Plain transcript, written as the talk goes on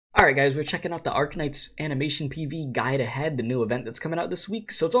Alright guys, we're checking out the Arknights Animation PV Guide Ahead, the new event that's coming out this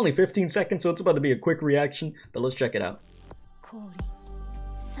week. So it's only 15 seconds, so it's about to be a quick reaction, but let's check it out.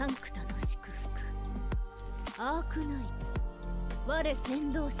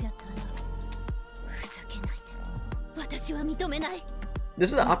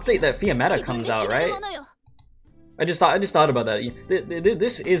 This is the update that Fiametta comes out, right? I just thought about that.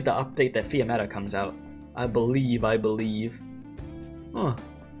 This is the update that Fiametta comes out. I believe. Huh.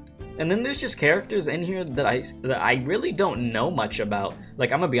 And then there's just characters in here that I really don't know much about.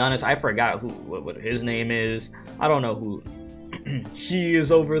 Like, I'm gonna be honest, I forgot what his name is. I don't know who she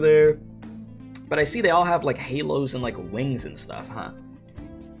is over there. But I see they all have like halos and like wings and stuff, huh?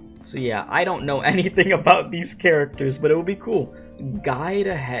 So yeah, I don't know anything about these characters, but it would be cool. Guide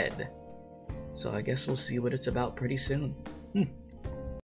ahead. So I guess we'll see what it's about pretty soon.